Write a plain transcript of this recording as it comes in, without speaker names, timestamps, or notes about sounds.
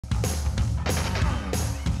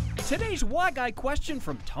Today's Why Guy question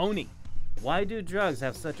from Tony. Why do drugs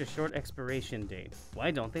have such a short expiration date?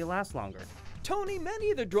 Why don't they last longer? Tony,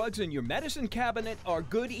 many of the drugs in your medicine cabinet are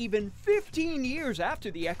good even 15 years after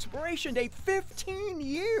the expiration date. 15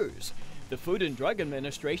 years! The Food and Drug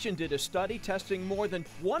Administration did a study testing more than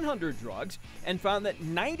 100 drugs and found that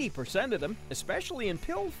 90% of them, especially in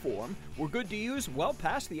pill form, were good to use well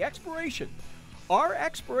past the expiration. Are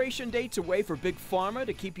expiration dates a way for Big Pharma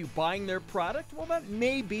to keep you buying their product? Well, that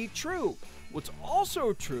may be true. What's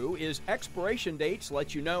also true is expiration dates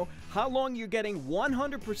let you know how long you're getting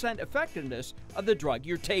 100% effectiveness of the drug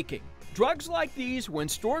you're taking. Drugs like these, when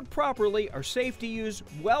stored properly, are safe to use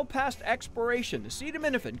well past expiration: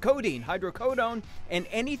 acetaminophen, codeine, hydrocodone, and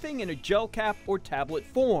anything in a gel cap or tablet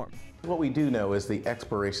form. What we do know is the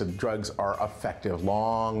expiration drugs are effective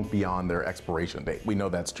long beyond their expiration date. We know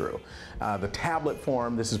that's true. The tablet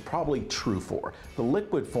form, this is probably true for. The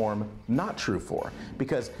liquid form, not true for,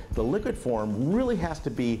 because the liquid form really has to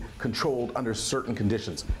be controlled under certain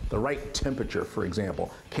conditions. The right temperature, for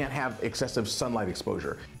example, can't have excessive sunlight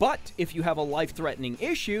exposure. But if you have a life-threatening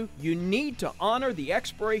issue, you need to honor the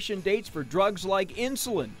expiration dates for drugs like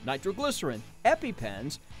insulin, nitroglycerin,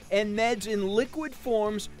 EpiPens, and meds in liquid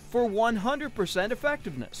forms for 100%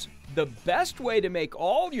 effectiveness. The best way to make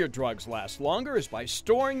all your drugs last longer is by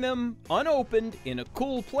storing them unopened in a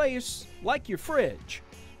cool place like your fridge.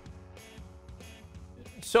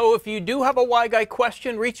 So if you do have a Why Guy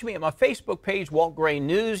question, reach me at my Facebook page, Walt Gray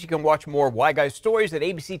News. You can watch more Why Guy stories at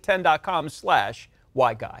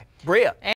abc10.com/Why Guy. Bria.